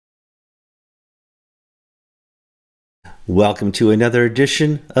Welcome to another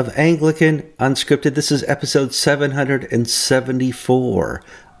edition of Anglican Unscripted. This is episode 774.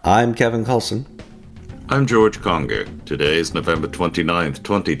 I'm Kevin Coulson. I'm George Conger. Today is November 29th,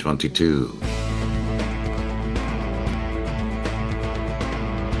 2022.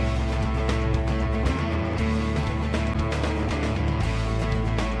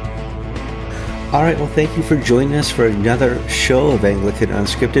 All right, well, thank you for joining us for another show of Anglican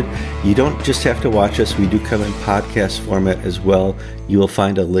Unscripted. You don't just have to watch us. We do come in podcast format as well. You will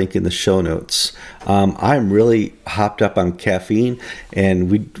find a link in the show notes. I'm really hopped up on caffeine, and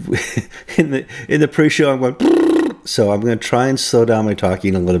we in the pre-show I'm going, so I'm going to try and slow down my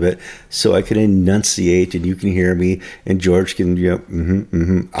talking a little bit so I can enunciate and you can hear me, and George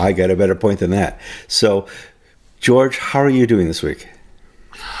can, I got a better point than that. So, George, how are you doing this week?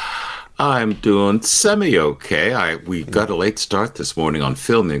 I'm doing semi-okay. We got a late start this morning on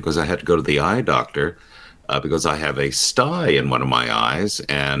filming because I had to go to the eye doctor because I have a sty in one of my eyes.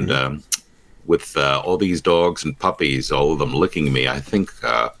 And with all these dogs and puppies, all of them licking me, I think,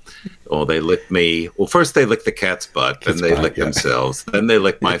 they licked me. Well, first they licked the cat's butt, then they licked themselves, then they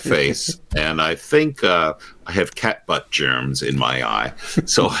licked my face. And I think I have cat butt germs in my eye.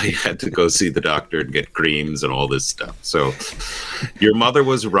 So I had to go see the doctor and get creams and all this stuff. So your mother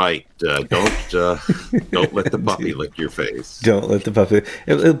was right. Don't let the puppy lick your face. Don't let the puppy.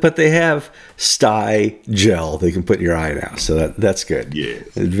 But they have sty gel they can put in your eye now. So that's good.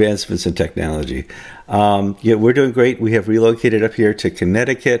 Yes. Advancements in technology. We're doing great. We have relocated up here to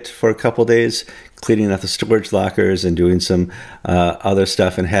Connecticut for a couple days, cleaning out the storage lockers and doing some other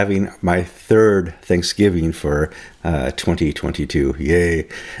stuff, and having my third Thanksgiving for 2022. Yay.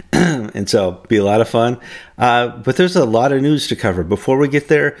 And so be a lot of fun. But there's a lot of news to cover. Before we get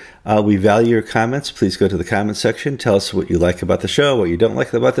there, we value your comments. Please go to the comment section. Tell us what you like about the show, what you don't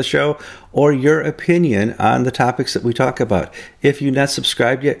like about the show, or your opinion on the topics that we talk about. If you're not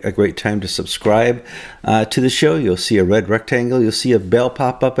subscribed yet, a great time to subscribe to the show. You'll see a red rectangle. You'll see a bell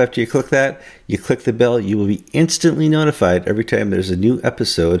pop up after you click that. You click the bell, you will be instantly notified every time there's a new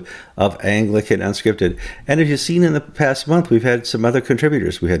episode of Anglican Unscripted. And as you've seen in the past month, we've had some other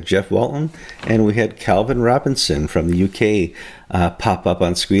contributors. We had Jeff Walton and we had Calvin Robinson from the UK pop up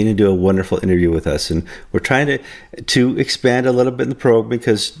on screen and do a wonderful interview with us. And we're trying to expand a little bit in the program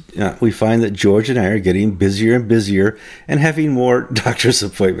because we find that George and I are getting busier and busier and having more doctor's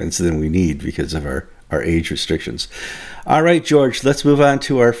appointments than we need because of our age restrictions. All right, George, let's move on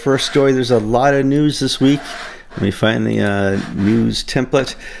to our first story. There's a lot of news this week. Let me find the news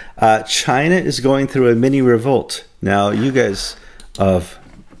template. China is going through a mini revolt. Now, you guys of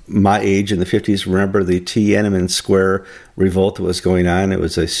my age in the 50s remember the Tiananmen Square revolt that was going on. It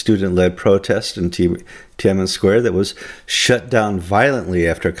was a student-led protest in Tiananmen Square that was shut down violently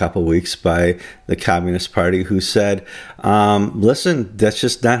after a couple of weeks by the Communist Party, who said, listen, that's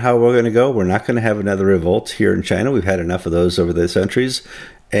just not how we're going to go. We're not going to have another revolt here in China. We've had enough of those over the centuries.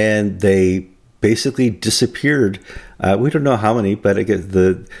 And they basically disappeared. We don't know how many, but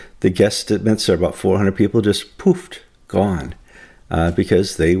the guess statements are about 400 people just poofed, gone.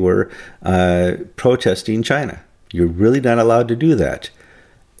 Because they were protesting China. You're really not allowed to do that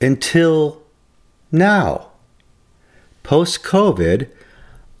until now. Post-COVID,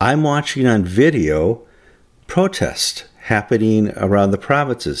 I'm watching on video protests happening around the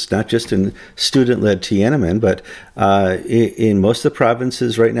provinces, not just in student-led Tiananmen, but in most of the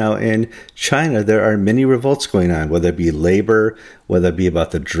provinces right now in China, there are many revolts going on, whether it be labor, whether it be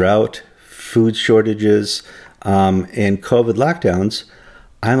about the drought, food shortages, and COVID lockdowns.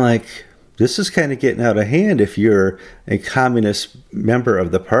 I'm like, this is kind of getting out of hand if you're a communist member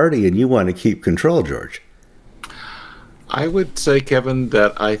of the party and you want to keep control, George. I would say, Kevin,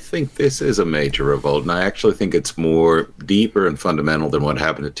 that I think this is a major revolt, and I actually think it's more deeper and fundamental than what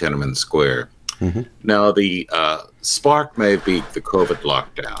happened at Tiananmen Square. Mm-hmm. Now, the spark may be the COVID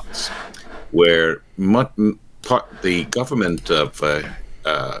lockdowns, where the government of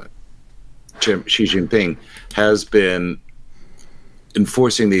Xi Jinping has been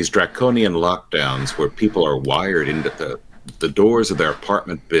enforcing these draconian lockdowns where people are wired into the doors of their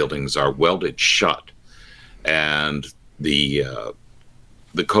apartment buildings are welded shut, and the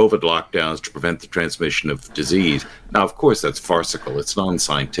COVID lockdowns to prevent the transmission of disease. Now, of course, that's farcical. It's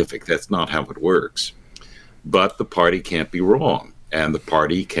non-scientific. That's not how it works. But the party can't be wrong, and the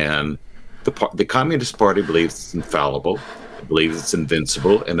Communist Party believes it's infallible. It believes it's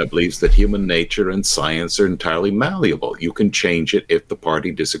invincible, and it believes that human nature and science are entirely malleable. You can change it if the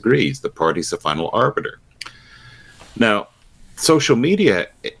party disagrees. The party's the final arbiter. Now, social media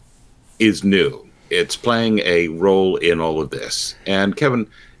is new. It's playing a role in all of this. And Kevin,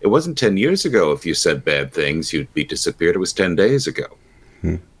 It wasn't 10 years ago. If you said bad things, you'd be disappeared. It was 10 days ago.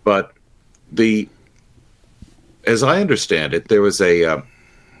 But the, as I understand it, there was an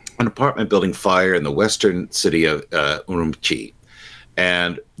apartment building fire in the western city of Urumqi.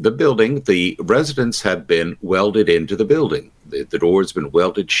 And the residents had been welded into the building. The doors had been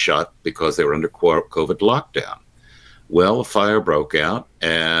welded shut because they were under COVID lockdown. Well, a fire broke out,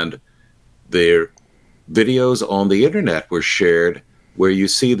 and their videos on the internet were shared where you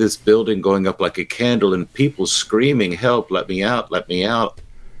see this building going up like a candle and people screaming, "Help, let me out, let me out."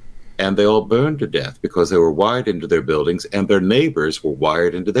 And they all burned to death because they were wired into their buildings and their neighbors were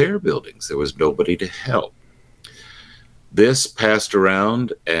wired into their buildings. There was nobody to help. This passed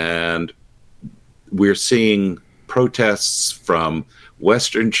around, and we're seeing protests from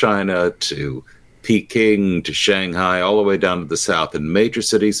Western China to Peking to Shanghai, all the way down to the south, in major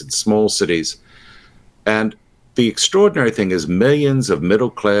cities and small cities. And the extraordinary thing is millions of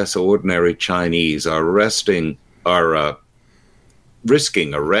middle-class, ordinary Chinese are risking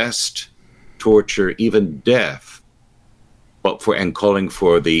arrest, torture, even death, and calling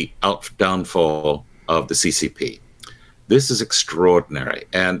for the downfall of the CCP. This is extraordinary.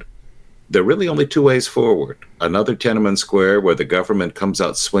 And there are really only two ways forward. Another Tiananmen Square where the government comes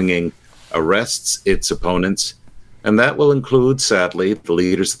out swinging, arrests its opponents, and that will include, sadly, the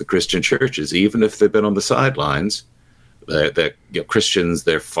leaders of the Christian churches, even if they've been on the sidelines. Christians,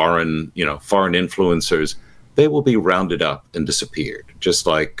 they're foreign influencers. They will be rounded up and disappeared, just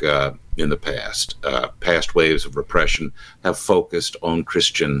like in the past. Past waves of repression have focused on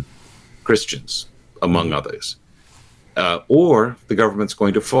Christians, among others. Or the government's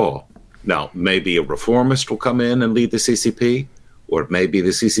going to fall. Now, maybe a reformist will come in and lead the CCP, or maybe the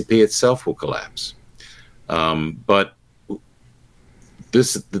CCP itself will collapse. But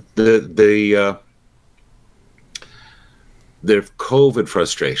their COVID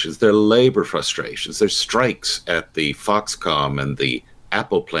frustrations, their labor frustrations, their strikes at the Foxconn and the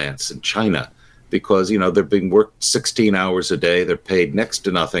Apple plants in China, because they're being worked 16 hours a day, they're paid next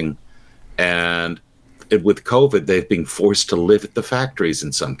to nothing, and with COVID, they've been forced to live at the factories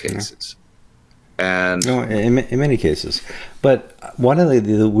in some cases. And in many cases. But one of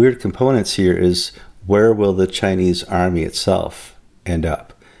the weird components here is, where will the Chinese army itself end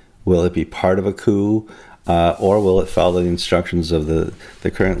up? Will it be part of a coup, or will it follow the instructions of the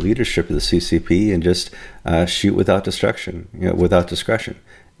current leadership of the CCP and just shoot without discretion?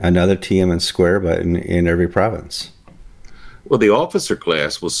 Another Tiananmen Square, but in every province. Well, the officer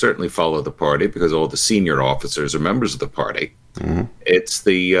class will certainly follow the party because all the senior officers are members of the party. Mm-hmm. It's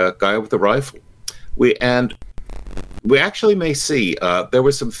the guy with the rifle. We actually may see, there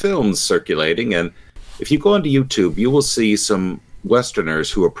were some films circulating, and if you go onto YouTube, you will see some Westerners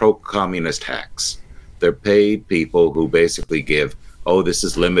who are pro-communist hacks. They're paid people who basically give, this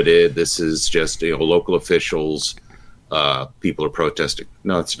is limited, this is just local officials, people are protesting.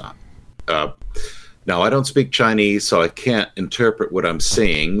 No, it's not. Now, I don't speak Chinese, so I can't interpret what I'm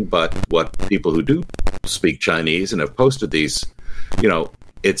seeing, but what people who do speak Chinese and have posted these,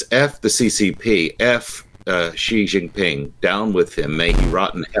 it's F the CCP, F Xi Jinping, down with him, may he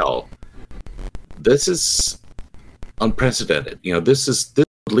rot in hell. This is unprecedented. This would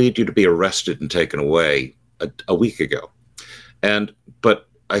lead you to be arrested and taken away a week ago. But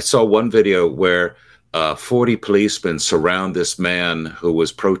I saw one video where 40 policemen surround this man who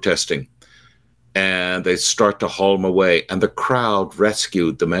was protesting, and they start to haul him away, and the crowd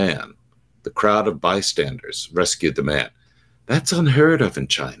rescued the man. The crowd of bystanders rescued the man. That's unheard of in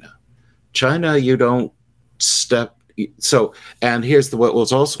China. China, you don't step. So, and here's what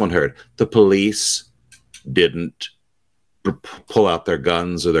was also unheard. The police didn't pull out their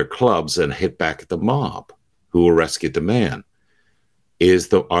guns or their clubs and hit back at the mob who rescued the man.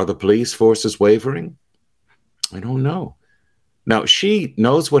 Are the police forces wavering? I don't know. Now, Xi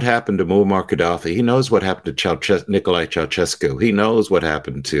knows what happened to Muammar Gaddafi. He knows what happened to Nicolae Ceausescu. He knows what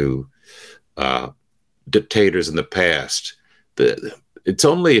happened to dictators in the past. It's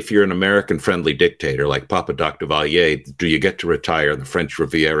only if you're an American-friendly dictator like Papa Doc Duvalier do you get to retire in the French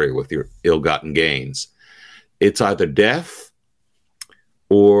Riviera with your ill-gotten gains. It's either death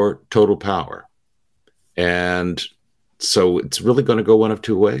or total power. And so it's really going to go one of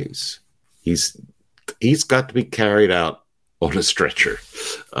two ways. He's got to be carried out on a stretcher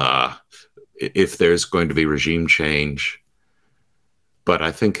if there's going to be regime change. But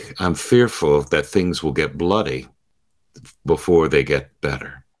I think I'm fearful that things will get bloody before they get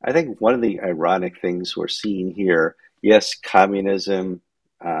better. I think one of the ironic things we're seeing here, yes, communism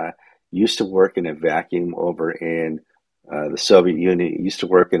used to work in a vacuum over in the Soviet Union. It used to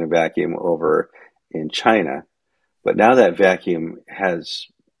work in a vacuum over in China. But now that vacuum has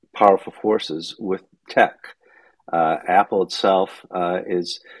powerful forces with tech. Apple itself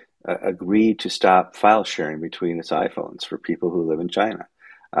is agreed to stop file sharing between its iPhones for people who live in China.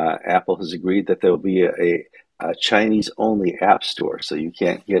 Apple has agreed that there will be a Chinese-only app store, so you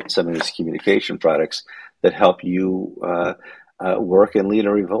can't get some of these communication products that help you work and lead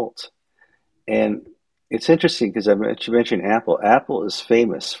a revolt. And it's interesting because you mentioned Apple. Apple is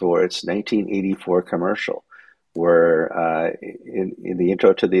famous for its 1984 commercial, where in the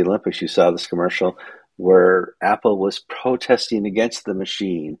intro to the Olympics, you saw this commercial where Apple was protesting against the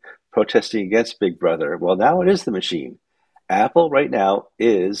machine, protesting against Big Brother. Well, now it is the machine. Apple right now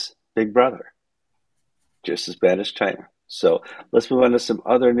is Big Brother, just as bad as China. So let's move on to some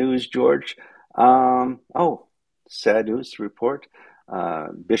other news, George. Sad news to report.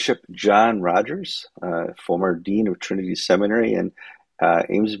 Bishop John Rogers, former dean of Trinity Seminary in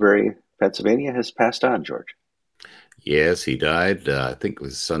Amesbury, Pennsylvania, has passed on, George. Yes, he died, I think it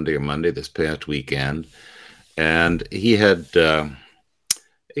was Sunday or Monday this past weekend. And he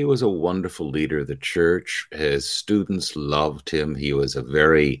was a wonderful leader of the church. His students loved him. He was a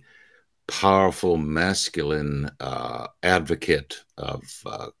very powerful, masculine advocate of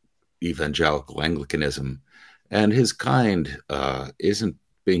evangelical Anglicanism. And his kind isn't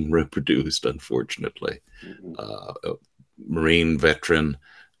being reproduced, unfortunately. Marine veteran,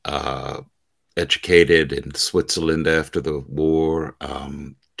 educated in Switzerland after the war.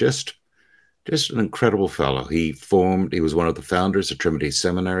 Just an incredible fellow. He was one of the founders of Trinity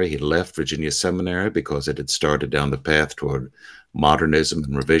Seminary. He left Virginia Seminary because it had started down the path toward modernism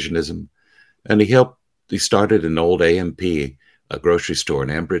and revisionism. And he started an old A&P, a grocery store in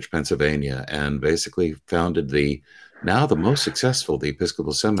Ambridge, Pennsylvania, and basically founded the most successful of the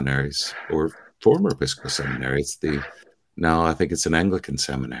Episcopal seminaries, or former Episcopal seminaries. Now I think it's an Anglican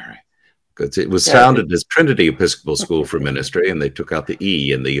seminary. It was founded as Trinity Episcopal School for Ministry, and they took out the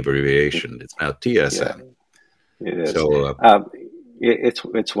E in the abbreviation. It's now TSM. Yeah, it is. So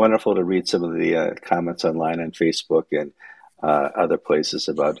it's wonderful to read some of the comments online on Facebook and other places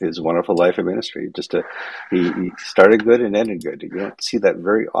about his wonderful life and ministry. He started good and ended good. You don't see that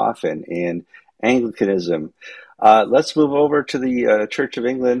very often in Anglicanism. Let's move over to the Church of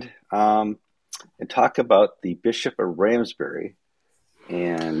England and talk about the Bishop of Ramsbury.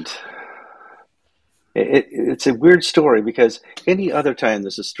 And it's a weird story because any other time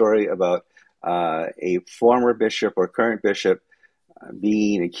there's a story about a former bishop or current bishop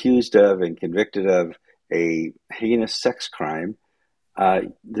being accused of and convicted of a heinous sex crime,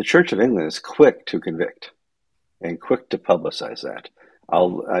 the Church of England is quick to convict and quick to publicize that.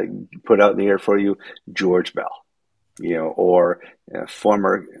 I'll put out in the air for you George Bell, or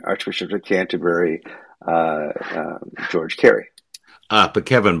former Archbishop of Canterbury, George Carey. But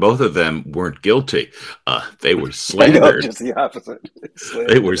Kevin, both of them weren't guilty. They were slandered. I know, just the opposite.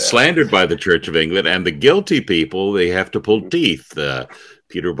 They were slandered by the Church of England, and the guilty people, they have to pull teeth,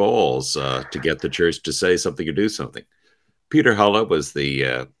 Peter Balls, to get the church to say something or do something. Peter Hulla was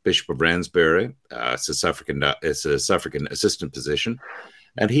the Bishop of Ramsbury. It's a suffragan assistant position.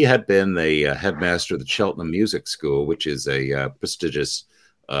 And he had been the headmaster of the Cheltenham Music School, which is a prestigious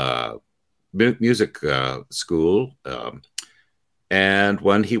music school. And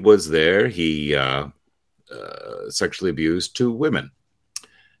when he was there, he sexually abused 2 women.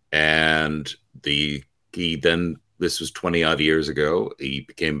 And he then, this was 20 odd years ago, he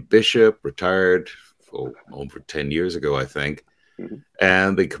became bishop, retired over 10 years ago, I think. Mm-hmm.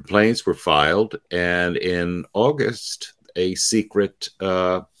 And the complaints were filed. And in August, a secret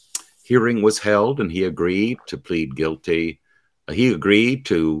hearing was held, and he agreed to plead guilty. He agreed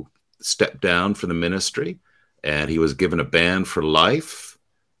to step down from the ministry. And he was given a ban for life.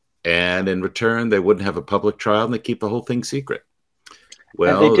 And in return, they wouldn't have a public trial, and they keep the whole thing secret.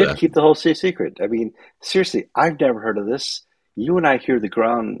 Well, and they did keep the whole thing secret. I mean, seriously, I've never heard of this. You and I hear the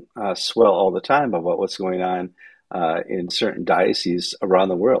ground swell all the time about what's going on in certain dioceses around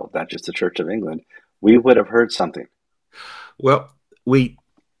the world, not just the Church of England. We would have heard something. Well,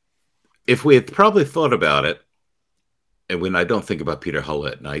 if we had probably thought about it, and when I don't think about Peter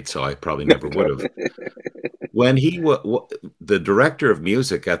Hulla at night, so I probably never would have. When he was the director of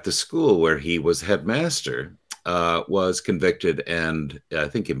music at the school where he was headmaster, was convicted and I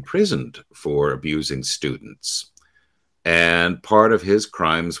think imprisoned for abusing students. And part of his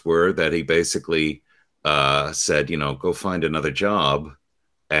crimes were that he basically said, go find another job.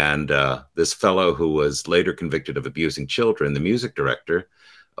 And this fellow who was later convicted of abusing children, the music director,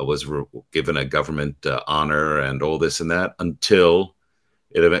 was given a government honor and all this and that until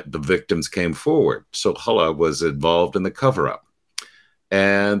the victims came forward. So Hulla was involved in the cover-up.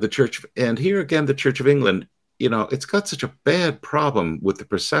 And here again, the Church of England, it's got such a bad problem with the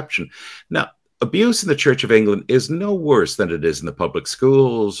perception. Now, abuse in the Church of England is no worse than it is in the public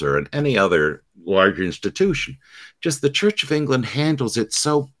schools or in any other large institution. Just the Church of England handles it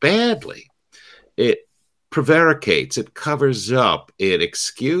so badly. It prevaricates, it covers up, it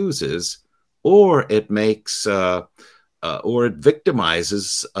excuses, or it makes, or it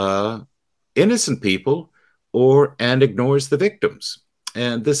victimizes innocent people, and ignores the victims.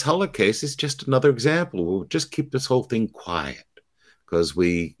 And this Hullock case is just another example. We'll just keep this whole thing quiet because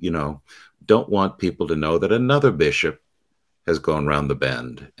we, don't want people to know that another bishop has gone round the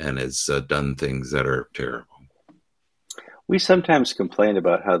bend and has done things that are terrible. We sometimes complain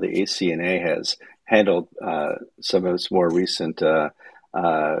about how the ACNA has handled some of its more recent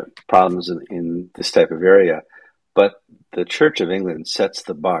problems in this type of area, but the Church of England sets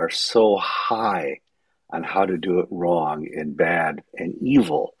the bar so high on how to do it wrong and bad and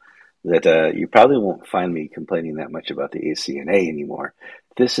evil that you probably won't find me complaining that much about the ACNA anymore.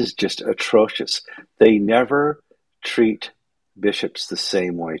 This is just atrocious. They never treat bishops the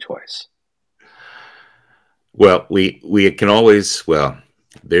same way twice. Well, we can always,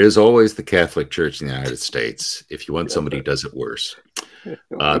 there's always the Catholic Church in the United States. If you want somebody who does it worse.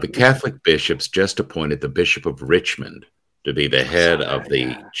 The Catholic bishops just appointed the Bishop of Richmond to be the head of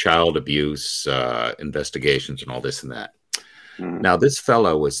the child abuse investigations and all this and that. Now, this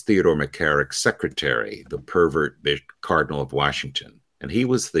fellow was Theodore McCarrick's secretary, the pervert Cardinal of Washington. And he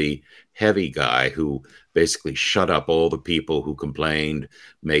was the heavy guy who basically shut up all the people who complained,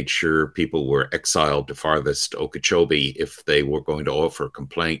 made sure people were exiled to farthest Okeechobee if they were going to offer a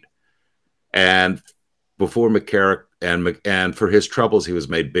complaint. And before McCarrick, and for his troubles, he was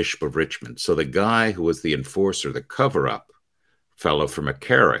made Bishop of Richmond. So the guy who was the enforcer, the cover-up fellow for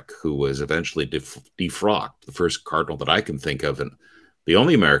McCarrick, who was eventually defrocked, the first cardinal that I can think of, and the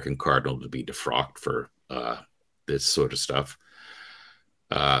only American cardinal to be defrocked for this sort of stuff.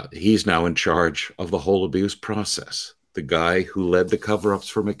 He's now in charge of the whole abuse process, the guy who led the cover-ups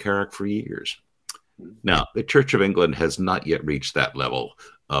for McCarrick for years. Now, the Church of England has not yet reached that level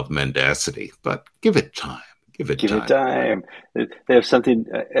of mendacity, but give it time. Give it time. They have something,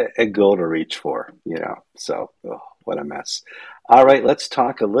 a goal to reach for, so what a mess. All right, let's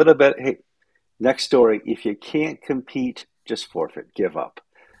talk a little bit. Hey, next story. If you can't compete, just forfeit, give up.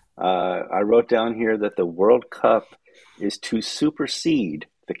 I wrote down here that the World Cup is to supersede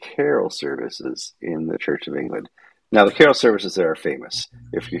the carol services in the Church of England. Now, the carol services there are famous.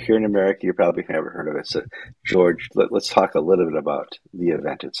 If you're here in America, you probably haven't heard of it. So, George, let's talk a little bit about the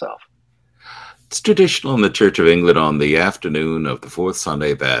event itself. It's traditional in the Church of England on the afternoon of the fourth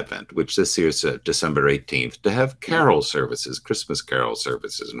Sunday of Advent, which this year is December 18th, to have carol services, Christmas carol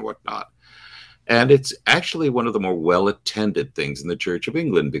services and whatnot. And it's actually one of the more well-attended things in the Church of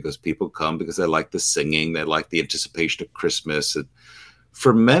England because people come because they like the singing, they like the anticipation of Christmas. And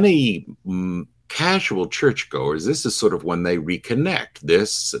for many casual churchgoers, this is sort of when they reconnect,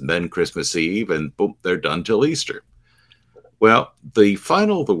 this and then Christmas Eve, and boom, they're done till Easter. Well, the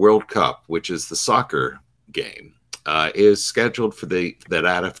final of the World Cup, which is the soccer game, is scheduled for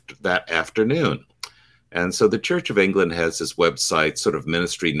that afternoon. And so the Church of England has this website, sort of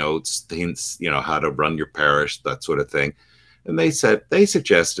ministry notes, things, how to run your parish, that sort of thing. And they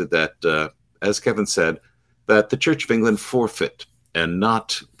suggested that, as Kevin said, that the Church of England forfeit and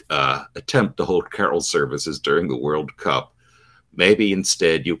not attempt to hold carol services during the World Cup. Maybe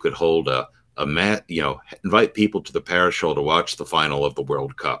instead you could hold invite people to the parish hall to watch the final of the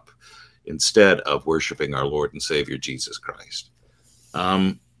World Cup instead of worshiping our Lord and Savior Jesus Christ.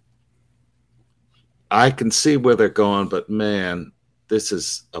 I can see where they're going, but man, this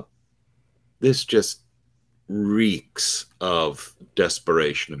just reeks of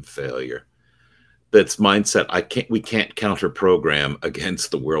desperation and failure. That's mindset. We can't counter program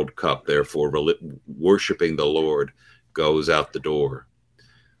against the World Cup. Therefore, worshiping the Lord goes out the door.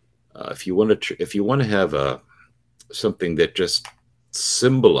 If you want to have something that just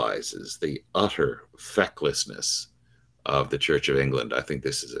symbolizes the utter fecklessness of the Church of England, I think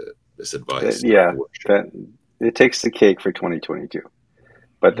this advice. It takes the cake for 2022,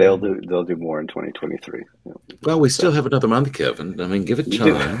 but they'll do more in 2023. Well, we still have another month, Kevin. I mean, give it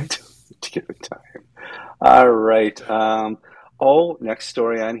time. Give it time. All right. Next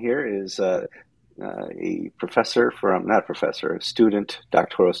story on here is a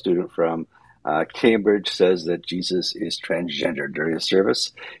doctoral student from Cambridge says that Jesus is transgender during a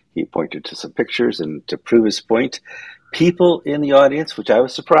service. He pointed to some pictures, and to prove his point, people in the audience, which I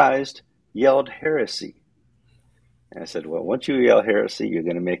was surprised, yelled heresy. And I said, well, once you yell heresy, you're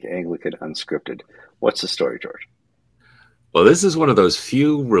going to make Anglican unscripted. What's the story, George? Well, this is one of those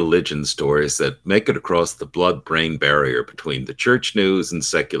few religion stories that make it across the blood-brain barrier between the church news and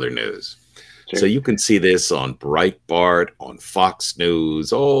secular news. So Sure. you can see this on Breitbart, on Fox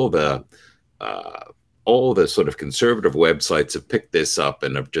News, uh, all the sort of conservative websites have picked this up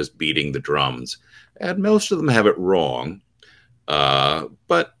and are just beating the drums. And most of them have it wrong,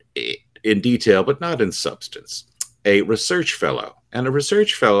 but in detail, but not in substance. A research fellow, and a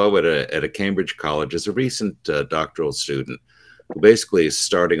research fellow at a Cambridge college is a recent doctoral student who basically is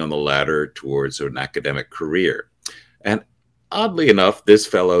starting on the ladder towards an academic career. And oddly enough, this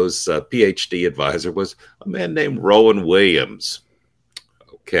fellow's PhD advisor was a man named Rowan Williams.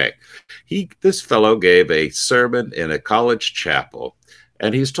 Okay. This fellow gave a sermon in a college chapel,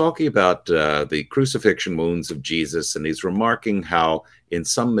 and he's talking about the crucifixion wounds of Jesus, and he's remarking how in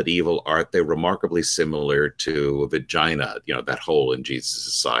some medieval art they're remarkably similar to a vagina. You know, that hole in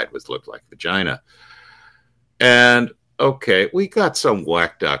Jesus' side looked like vagina. And okay, we got some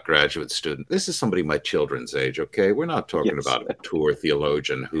whacked out graduate student. This is somebody my children's age, okay? We're not talking Yes. about a mature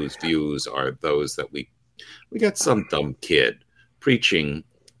theologian whose views are those that we got some dumb kid preaching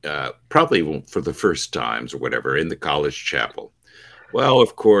probably for the first times or whatever in the college chapel. Well,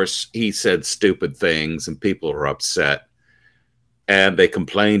 of course, he said stupid things and people are upset. And they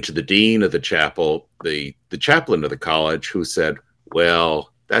complained to the dean of the chapel, the chaplain of the college, who said,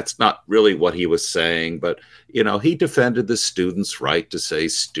 well, that's not really what he was saying. But, you know, he defended the students' right to say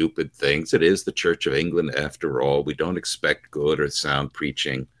stupid things. It is the Church of England, after all. We don't expect good or sound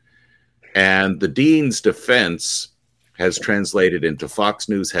preaching. And the dean's defense has translated into Fox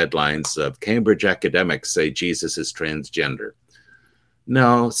News headlines of Cambridge academics say Jesus is transgender.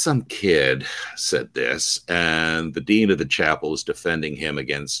 No, some kid said this, and the dean of the chapel is defending him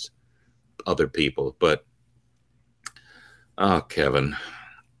against other people. But, oh, Kevin,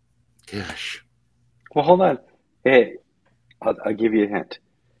 gosh. Well, hold on. Hey, I'll give you a hint.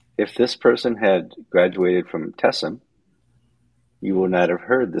 If this person had graduated from TESM, you would not have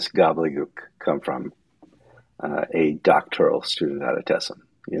heard this gobbledygook come from a doctoral student out of TESM,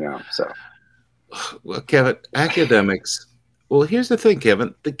 you know, so. Well, Kevin, academics... Well, here's the thing,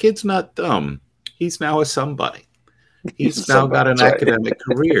 Kevin. The kid's not dumb. He's now a somebody. He's now got an academic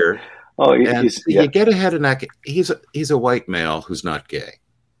career. Oh, you get ahead in he's a white male who's not gay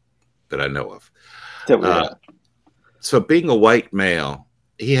that I know of. So being a white male,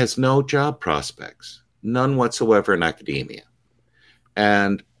 he has no job prospects, none whatsoever in academia,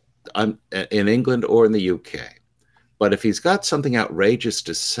 and I'm in England or in the UK. But if he's got something outrageous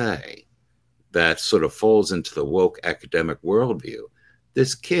to say that sort of falls into the woke academic worldview,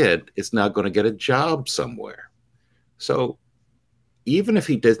 this kid is now going to get a job somewhere. So even if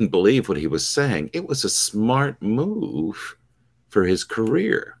he didn't believe what he was saying, it was a smart move for his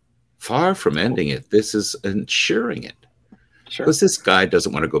career. Far from ending it, this is ensuring it. Sure. Because this guy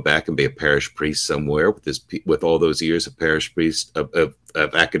doesn't want to go back and be a parish priest somewhere with all those years of parish priest of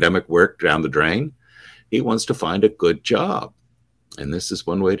academic work down the drain. He wants to find a good job, and this is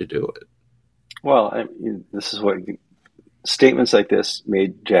one way to do it. Well, this is what statements like this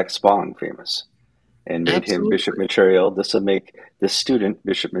made Jack Spong famous and made him bishop material. This will make this student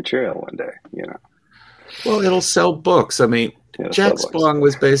bishop material one day, you know. Well, it'll sell books. I mean, Jack Spong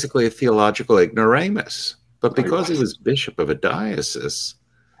was basically a theological ignoramus, but because he was bishop of a diocese,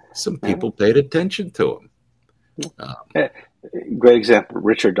 some people paid attention to him. Great example,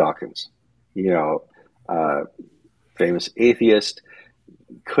 Richard Dawkins, you know, famous atheist,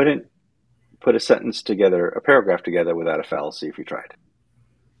 couldn't put a sentence together, a paragraph together without a fallacy if he tried.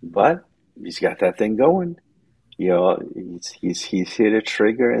 But he's got that thing going. You know, he's hit a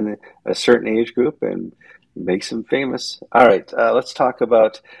trigger in a certain age group and makes him famous. All right, let's talk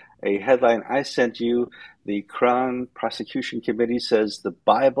about a headline I sent you. The Crown Prosecution Committee says the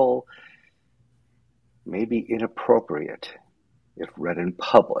Bible may be inappropriate if read in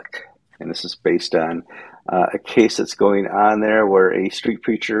public. And this is based on a case that's going on there where a street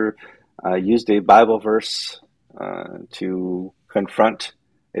preacher used a Bible verse to confront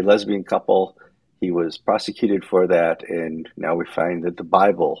a lesbian couple. He was prosecuted for that, and now we find that the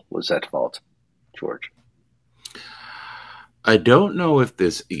Bible was at fault. George. I don't know if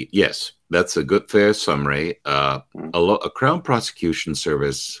this... Yes, that's a good, fair summary. A Crown Prosecution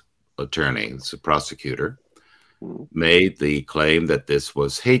Service attorney, it's a prosecutor, made the claim that this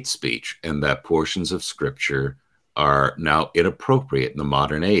was hate speech and that portions of Scripture are now inappropriate in the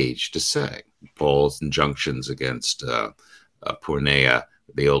modern age to say. Paul's injunctions against porneia,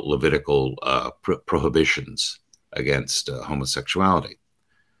 the old Levitical prohibitions against homosexuality.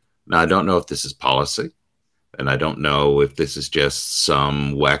 Now, I don't know if this is policy, and I don't know if this is just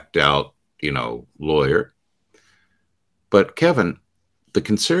some whacked out, you know, lawyer. But Kevin, the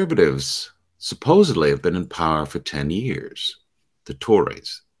Conservatives supposedly have been in power for 10 years, the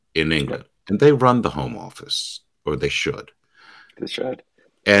Tories in England, and they run the Home Office, or they should. They should.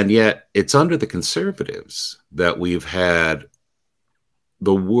 And yet it's under the Conservatives that we've had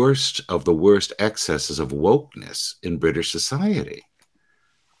the worst of the worst excesses of wokeness in British society.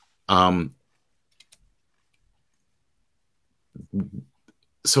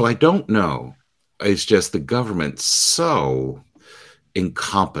 So I don't know. It's just the government so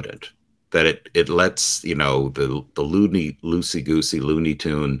incompetent that it lets, the loosey-goosey Looney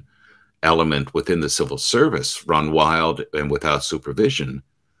Tune element within the civil service run wild and without supervision?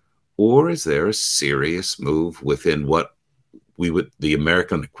 Or is there a serious move within what the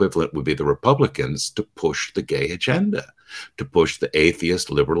American equivalent would be the Republicans, to push the gay agenda, to push the atheist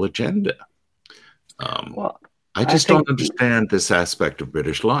liberal agenda? I just don't understand this aspect of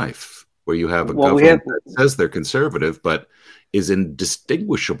British life, where you have a government that says they're conservative, but is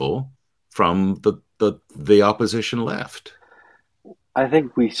indistinguishable from the opposition left. I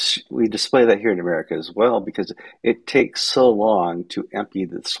think we display that here in America as well, because it takes so long to empty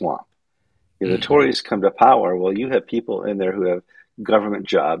the swamp. The Tories come to power. Well, you have people in there who have government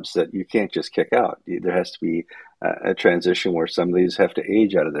jobs that you can't just kick out. There has to be a transition where some of these have to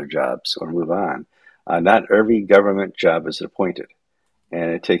age out of their jobs or move on. Not every government job is appointed.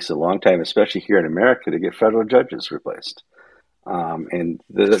 And it takes a long time, especially here in America, to get federal judges replaced. And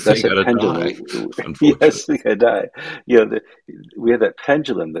that's a pendulum. Yes, they gotta die. We have that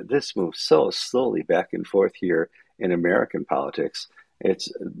pendulum that this moves so slowly back and forth here in American politics.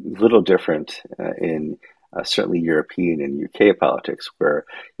 It's a little different in certainly European and UK politics, where,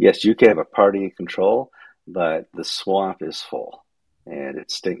 yes, you can have a party in control, but the swamp is full and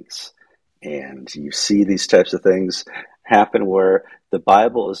it stinks. And you see these types of things happen where the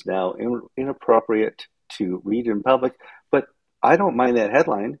Bible is now inappropriate to read in public. But I don't mind that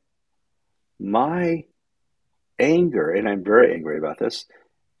headline. My anger, and I'm very angry about this,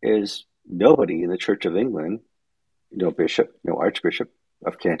 is nobody in the Church of England, no bishop, no Archbishop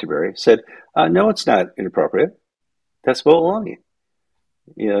of Canterbury, said, no, it's not inappropriate. That's baloney.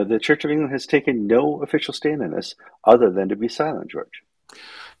 The Church of England has taken no official stand on this other than to be silent, George.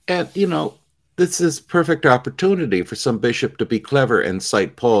 And, this is perfect opportunity for some bishop to be clever and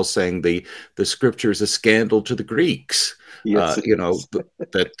cite Paul saying the scripture is a scandal to the Greeks. Yes,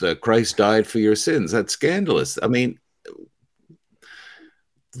 that Christ died for your sins. That's scandalous. I mean,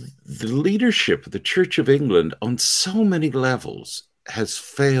 the leadership of the Church of England on so many levels has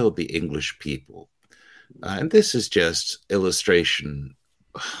failed the English people. And this is just illustration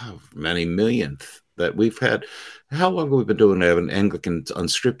of many millionth that we've had. How long have we been doing an Anglican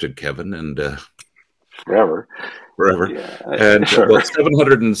Unscripted, Kevin? And forever. Yeah, and sure.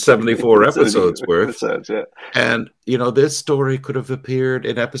 774 episodes worth. Yeah. And, this story could have appeared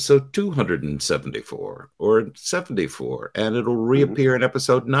in episode 274 or 74, and it'll reappear in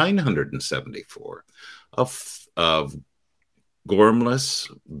episode 974 of gormless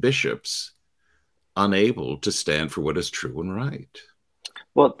bishops unable to stand for what is true and right.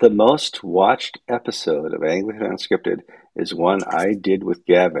 Well, the most watched episode of Anglican Unscripted is one I did with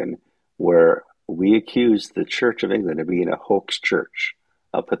Gavin, where we accused the Church of England of being a hoax church.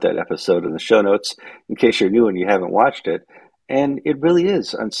 I'll put that episode in the show notes in case you're new and you haven't watched it. And it really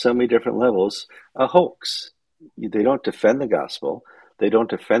is, on so many different levels, a hoax. They don't defend the gospel. They don't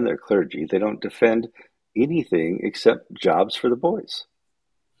defend their clergy. They don't defend anything except jobs for the boys.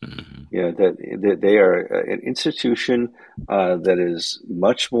 That they are an institution that is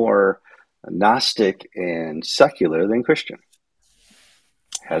much more Gnostic and secular than Christian.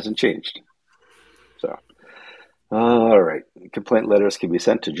 Hasn't changed. So, all right. Complaint letters can be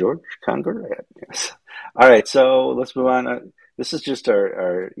sent to George Conger. Yes. All right. So let's move on. This is just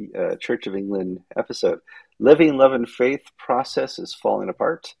our Church of England episode. Living Love and Faith process is falling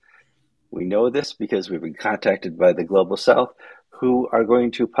apart. We know this because we've been contacted by the Global South, who are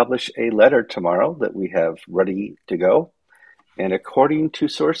going to publish a letter tomorrow that we have ready to go. And according to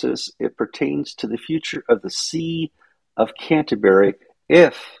sources, it pertains to the future of the See of Canterbury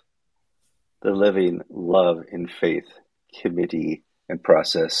if the Living Love and Faith committee and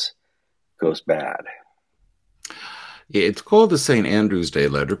process goes bad. It's called the St. Andrew's Day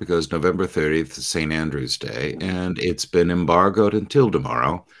letter because November 30th is St. Andrew's Day, and it's been embargoed until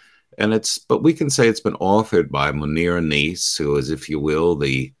tomorrow. But we can say it's been authored by Munir Anis, who is, if you will,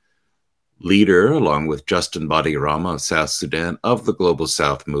 the leader, along with Justin Badiarama of South Sudan, of the Global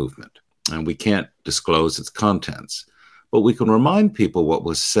South movement. And we can't disclose its contents, but we can remind people what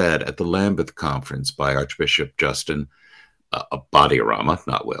was said at the Lambeth conference by Archbishop Justin Badiarama,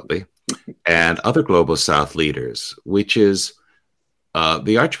 not Welby, and other Global South leaders, which is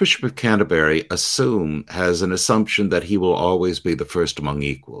the Archbishop of Canterbury has an assumption that he will always be the first among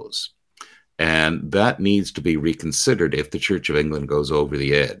equals. And that needs to be reconsidered if the Church of England goes over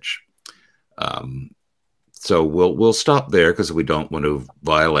the edge. So we'll stop there because we don't want to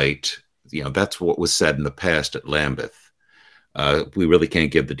violate, that's what was said in the past at Lambeth. We really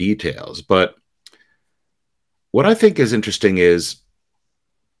can't give the details. But what I think is interesting is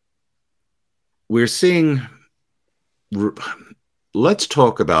we're seeing, let's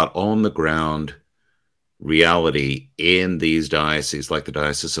talk about on the ground reality in these dioceses, like the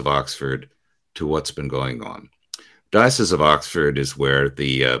Diocese of Oxford, to what's been going on. Diocese of Oxford is where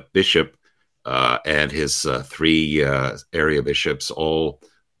the bishop and his three area bishops all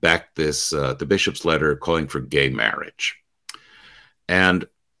backed the bishop's letter calling for gay marriage. And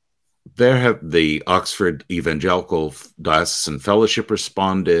there have the Oxford Evangelical Diocesan Fellowship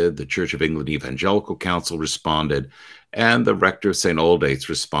responded, the Church of England Evangelical Council responded, and the rector of St. Aldate's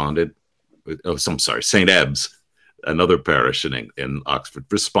responded. St. Ebbs, another parish in Oxford,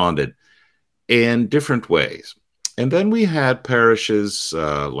 responded in different ways. And then we had parishes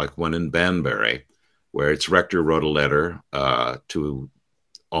like one in Banbury, where its rector wrote a letter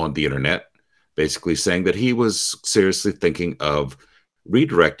on the internet, basically saying that he was seriously thinking of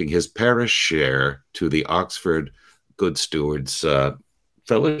redirecting his parish share to the Oxford Good Stewards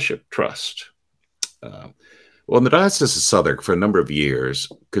Fellowship Trust. Well, in the Diocese of Southwark, for a number of years,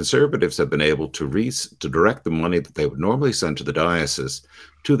 conservatives have been able to direct the money that they would normally send to the diocese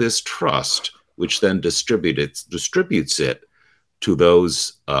to this trust, which then distributes it to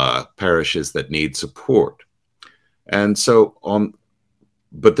those parishes that need support. And so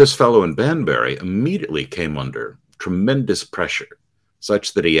but this fellow in Banbury immediately came under tremendous pressure,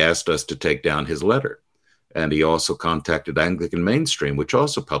 such that he asked us to take down his letter. And he also contacted Anglican Mainstream, which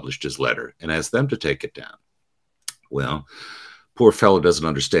also published his letter, and asked them to take it down. Well, poor fellow doesn't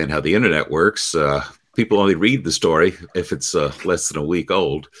understand how the internet works. People only read the story if it's less than a week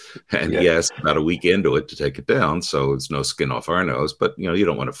old, and he asked about a week into it to take it down, so it's no skin off our nose. But, you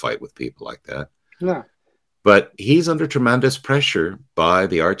don't want to fight with people like that. No. But he's under tremendous pressure by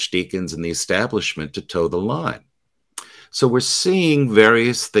the archdeacons and the establishment to toe the line. So we're seeing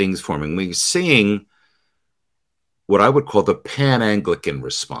various things forming. We're seeing what I would call the Pan-Anglican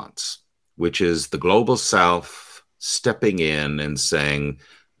response, which is the Global South stepping in and saying,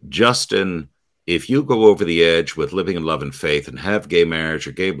 Justin, if you go over the edge with living in love and faith and have gay marriage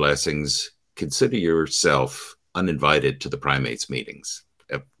or gay blessings, consider yourself uninvited to the primates meetings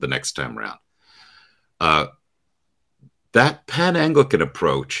the next time around. That Pan-Anglican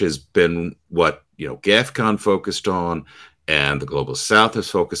approach has been what GAFCON focused on, and the Global South is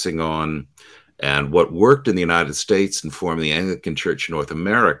focusing on, and what worked in the United States and formed the Anglican Church in North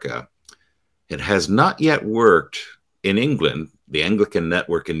America. It has not yet worked in England. The Anglican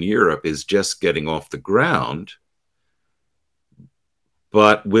network in Europe is just getting off the ground.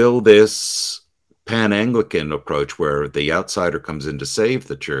 But will this Pan-Anglican approach, where the outsider comes in to save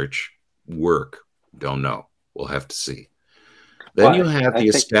the church, work? Don't know. We'll have to see. Then you have the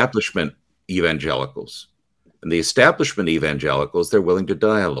establishment evangelicals. And the establishment evangelicals, they're willing to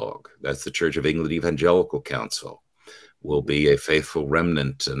dialogue. That's the Church of England Evangelical Council. We'll be a faithful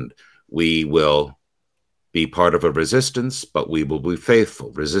remnant, and we will be part of a resistance, but we will be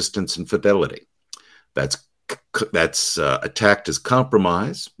faithful. Resistance and fidelity. That's attacked as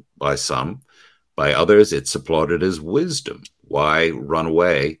compromise by some. By others, it's applauded as wisdom. Why run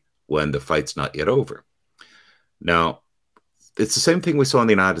away when the fight's not yet over? Now, it's the same thing we saw in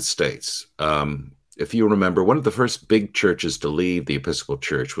the United States. If you remember, one of the first big churches to leave the Episcopal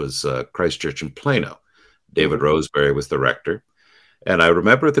Church was Christ Church in Plano. David Roseberry was the rector. And I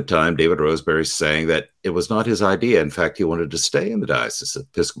remember at the time, David Roseberry saying that it was not his idea. In fact, he wanted to stay in the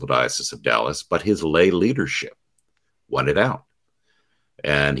Episcopal Diocese of Dallas, but his lay leadership wanted out.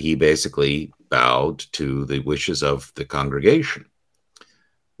 And he basically bowed to the wishes of the congregation.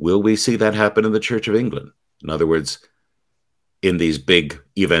 Will we see that happen in the Church of England? In other words, in these big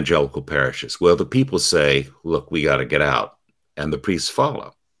evangelical parishes? Well, the people say, look, we got to get out, and the priests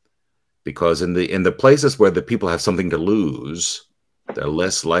follow. Because in the places where the people have something to lose, they're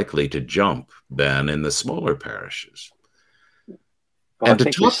less likely to jump than in the smaller parishes. Well, and I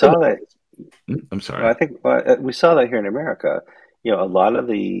think we saw that. I'm sorry. Well, I think we saw that here in America. A lot of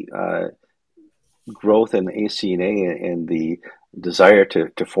the growth in the ACNA and the desire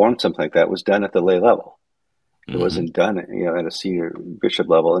to form something like that was done at the lay level. It wasn't done, at a senior bishop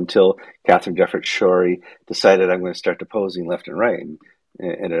level until Catherine Jefferts Schori decided, I'm going to start deposing left and right, and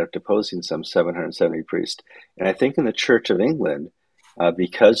ended up deposing some 770 priests. And I think in the Church of England,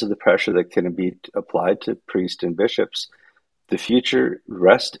 because of the pressure that can be applied to priests and bishops, the future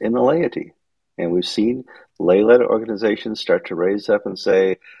rests in the laity. And we've seen lay-led organizations start to raise up and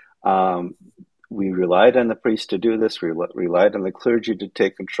say, we relied on the priests to do this, we relied on the clergy to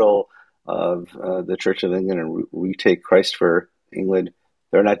take control of the Church of England and retake Christ for England.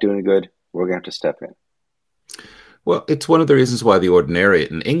 They're not doing good. We're going to have to step in. Well, it's one of the reasons why the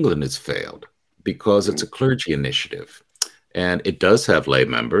ordinariate in England has failed, because it's a clergy initiative. And it does have lay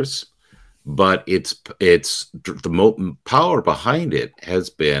members, but it's the power behind it has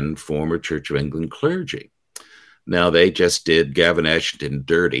been former Church of England clergy. Now, they just did Gavin Ashington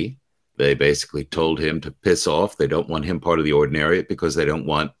dirty. They basically told him to piss off. They don't want him part of the ordinariate because they don't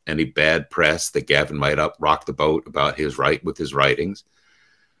want any bad press that Gavin might rock the boat about his writings,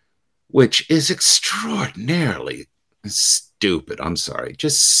 which is extraordinarily stupid. I'm sorry,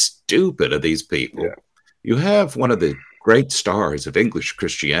 just stupid of these people. Yeah. You have one of the great stars of English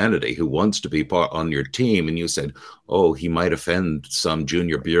Christianity who wants to be on your team, and you said, oh, he might offend some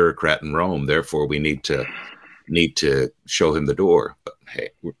junior bureaucrat in Rome, therefore we need to show him the door. But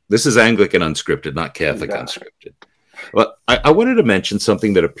hey, this is Anglican Unscripted, not Catholic Unscripted. Well, I wanted to mention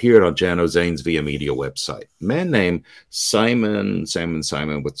something that appeared on Jan O'Zane's Via Media website. A man named Simon,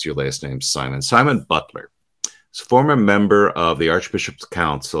 what's your last name? Simon Butler. He's a former member of the Archbishop's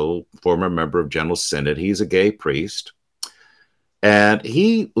Council, former member of General Synod. He's a gay priest. And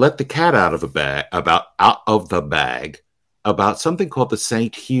he let the cat out of the bag about something called the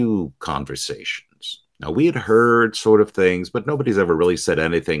St. Hugh conversations. Now, we had heard sort of things, but nobody's ever really said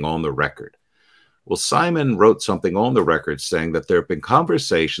anything on the record. Well, Simon wrote something on the record saying that there have been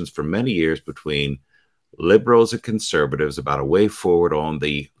conversations for many years between liberals and conservatives about a way forward on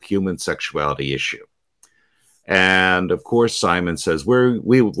the human sexuality issue. And of course, Simon says,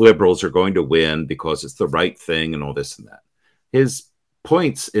 we liberals are going to win because it's the right thing and all this and that. His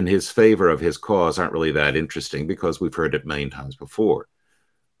points in his favor of his cause aren't really that interesting because we've heard it many times before.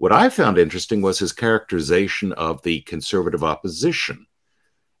 What I found interesting was his characterization of the conservative opposition.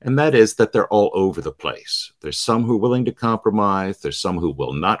 And that is that they're all over the place. There's some who are willing to compromise. There's some who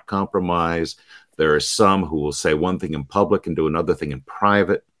will not compromise. There are some who will say one thing in public and do another thing in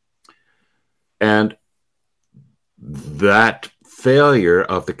private. And that failure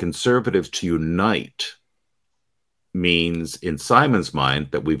of the conservatives to unite means, in Simon's mind,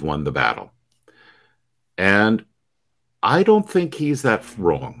 that we've won the battle. And I don't think he's that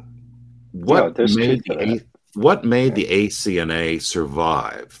wrong. What made the ACNA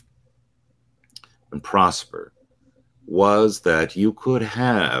survive and prosper was that you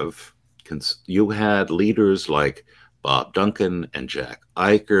had leaders like Bob Duncan and Jack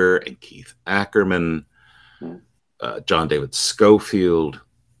Eicher and Keith Ackerman, John David Schofield,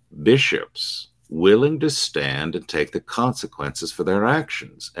 bishops willing to stand and take the consequences for their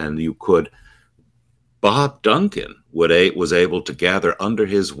actions. And Bob Duncan was able to gather under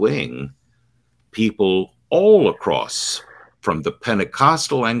his wing people all across, from the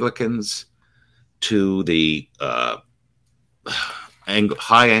Pentecostal Anglicans to the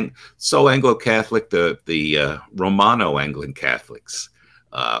Anglo-Catholic, the Romano-Anglican Catholics,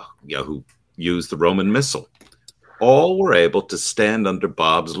 who used the Roman Missal. All were able to stand under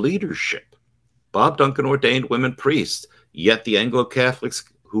Bob's leadership. Bob Duncan ordained women priests, yet the Anglo-Catholics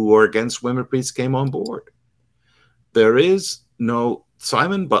who are against women priests came on board.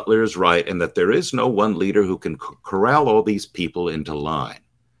 Simon Butler is right in that there is no one leader who can corral all these people into line.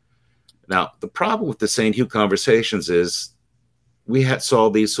 Now, the problem with the St. Hugh conversations is we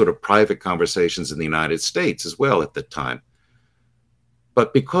saw these sort of private conversations in the United States as well at the time.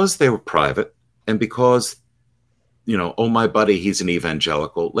 But because they were private and because, oh, my buddy, he's an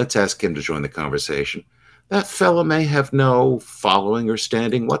evangelical, let's ask him to join the conversation. That fellow may have no following or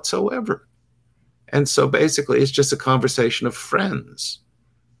standing whatsoever. And so basically it's just a conversation of friends.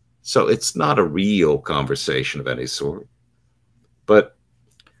 So it's not a real conversation of any sort. But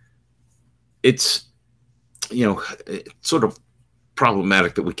it's, it's sort of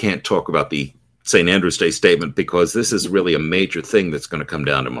problematic that we can't talk about the St. Andrew's Day statement because this is really a major thing that's going to come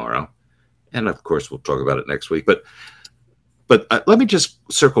down tomorrow. And of course, we'll talk about it next week. But let me just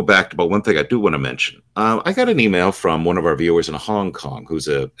circle back about one thing I do want to mention. I got an email from one of our viewers in Hong Kong who's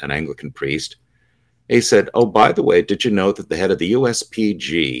an Anglican priest. He said, oh, by the way, did you know that the head of the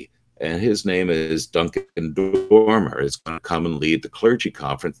USPG, and his name is Duncan Dormer, is going to come and lead the clergy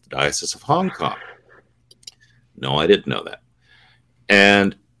conference at the Diocese of Hong Kong? No, I didn't know that.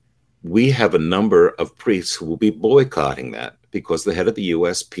 And we have a number of priests who will be boycotting that because the head of the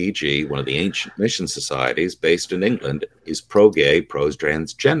USPG, one of the ancient mission societies based in England, is pro-gay,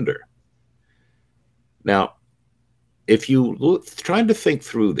 pro-transgender. Now, if you look, trying to think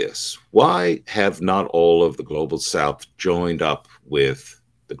through this, why have not all of the global South joined up with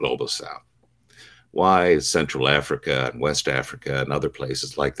the global South? Why is Central Africa and West Africa and other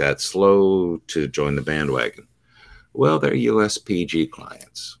places like that slow to join the bandwagon? Well, they're USPG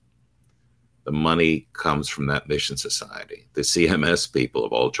clients. The money comes from that mission society. The CMS people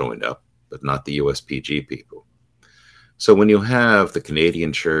have all joined up, but not the USPG people. So when you have the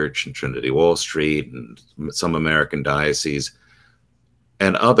Canadian Church and Trinity Wall Street and some American dioceses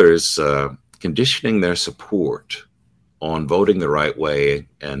and others conditioning their support on voting the right way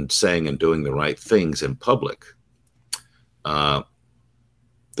and saying and doing the right things in public, the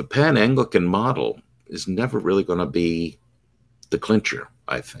Pan-Anglican model is never really going to be the clincher,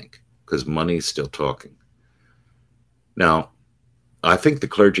 I think, because money's still talking. Now, I think the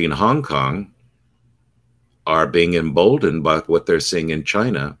clergy in Hong Kong are being emboldened by what they're seeing in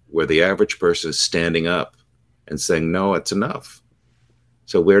China, where the average person is standing up and saying, no, it's enough.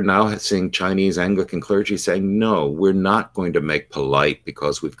 So we're now seeing Chinese Anglican clergy saying, no, we're not going to make polite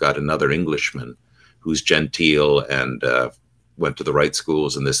because we've got another Englishman who's genteel and went to the right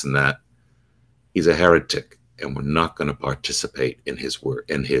schools and this and that. He's a heretic, and we're not going to participate in his work,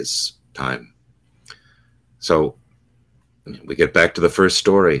 in his time. So we get back to the first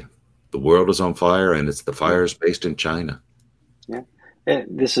story. The world is on fire, and the fire is based in China. Yeah,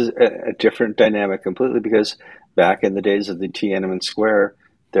 and this is a different dynamic completely, because back in the days of the Tiananmen Square,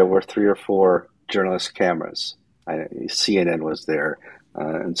 there were 3 or 4 journalist cameras. CNN was there,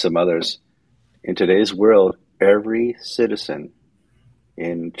 and some others. In today's world, every citizen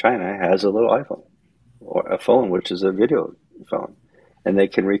in China has a little iPhone or a phone, which is a video phone, and they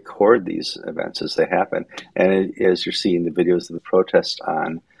can record these events as they happen. And as you're seeing the videos of the protests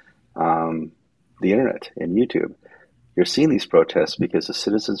on the internet and YouTube, you're seeing these protests because the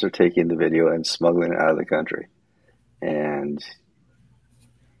citizens are taking the video and smuggling it out of the country, and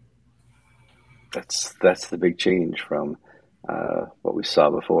that's the big change from what we saw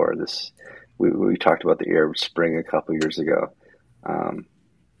before. We talked about the Arab Spring a couple years ago.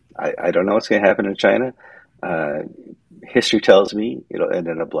 I don't know what's going to happen in China. History tells me it'll end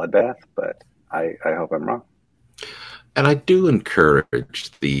in a bloodbath, but I hope I'm wrong. And I do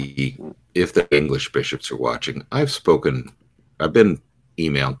encourage if the English bishops are watching, I've been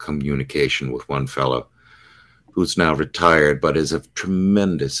email communication with one fellow who's now retired, but is of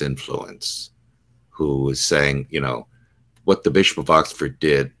tremendous influence, who is saying, what the Bishop of Oxford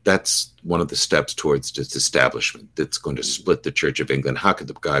did, that's one of the steps towards disestablishment that's going to split the Church of England. How could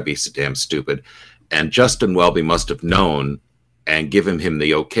the guy be so damn stupid? And Justin Welby must have known and given him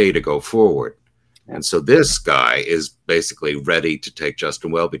the okay to go forward. And so this guy is basically ready to take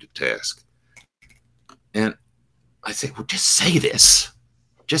Justin Welby to task. And I say, well, just say this.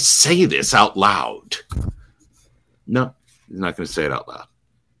 Just say this out loud. No, he's not going to say it out loud,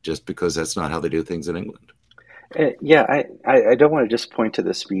 just because that's not how they do things in England. Yeah, I don't want to just point to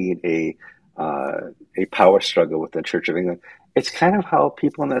this being a power struggle with the Church of England. It's kind of how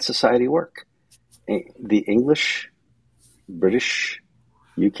people in that society work. The English, British,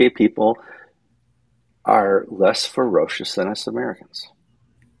 UK people are less ferocious than us Americans.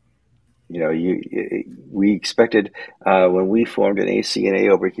 We expected when we formed an ACNA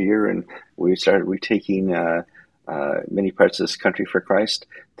over here and we started retaking many parts of this country for Christ,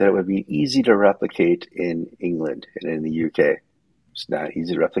 that it would be easy to replicate in England and in the UK. It's not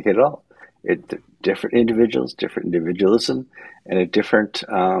easy to replicate at all. Different individuals, different individualism, and a different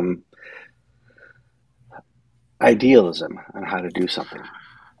idealism on how to do something.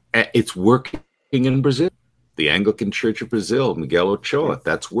 It's working in Brazil. The Anglican Church of Brazil, Miguel Ochoa,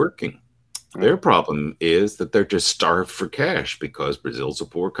 that's working. Their problem is that they're just starved for cash because Brazil's a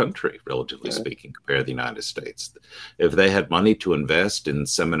poor country, relatively speaking, compared to the United States. If they had money to invest in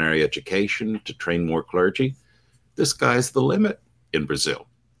seminary education to train more clergy, the sky's the limit in Brazil,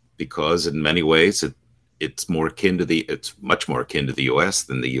 because in many ways it's much more akin to the US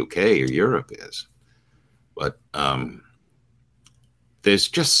than the UK or Europe is. But there's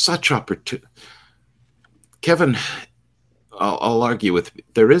just such opportunity. Kevin, I'll argue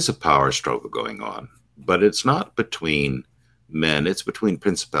there is a power struggle going on, but it's not between men, it's between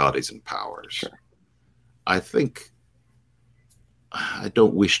principalities and powers. Sure. I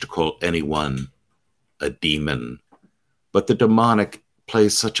don't wish to call anyone a demon, but the demonic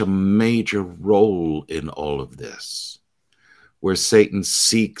plays such a major role in all of this, where Satan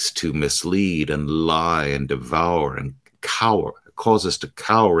seeks to mislead and lie and devour and cause us to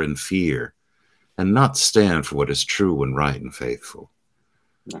cower in fear and not stand for what is true and right and faithful.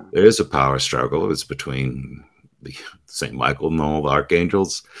 No. There is a power struggle. It's between St. Michael and all the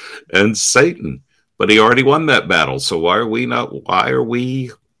archangels and Satan. But he already won that battle. So why are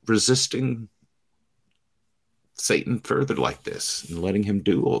we resisting Satan further like this and letting him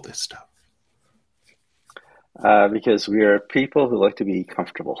do all this stuff? Because we are people who like to be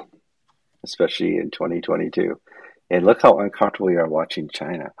comfortable, especially in 2022. And look how uncomfortable we are watching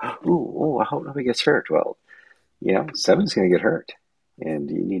China. Ooh, I hope nobody gets hurt. Well, someone's going to get hurt. And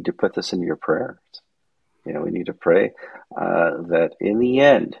you need to put this in your prayers. We need to pray that in the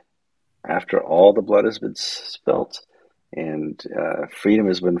end, after all the blood has been spilt and freedom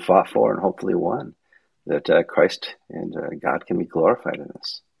has been fought for and hopefully won, that Christ and God can be glorified in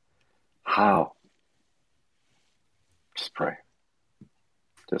this. How? Just pray.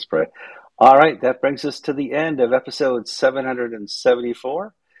 Just pray. All right, that brings us to the end of episode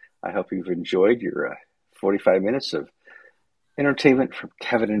 774. I hope you've enjoyed your 45 minutes of entertainment from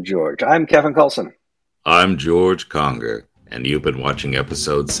Kevin and George. I'm Kevin Coulson. I'm George Conger, and you've been watching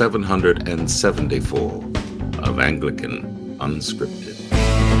episode 774 of Anglican Unscripted.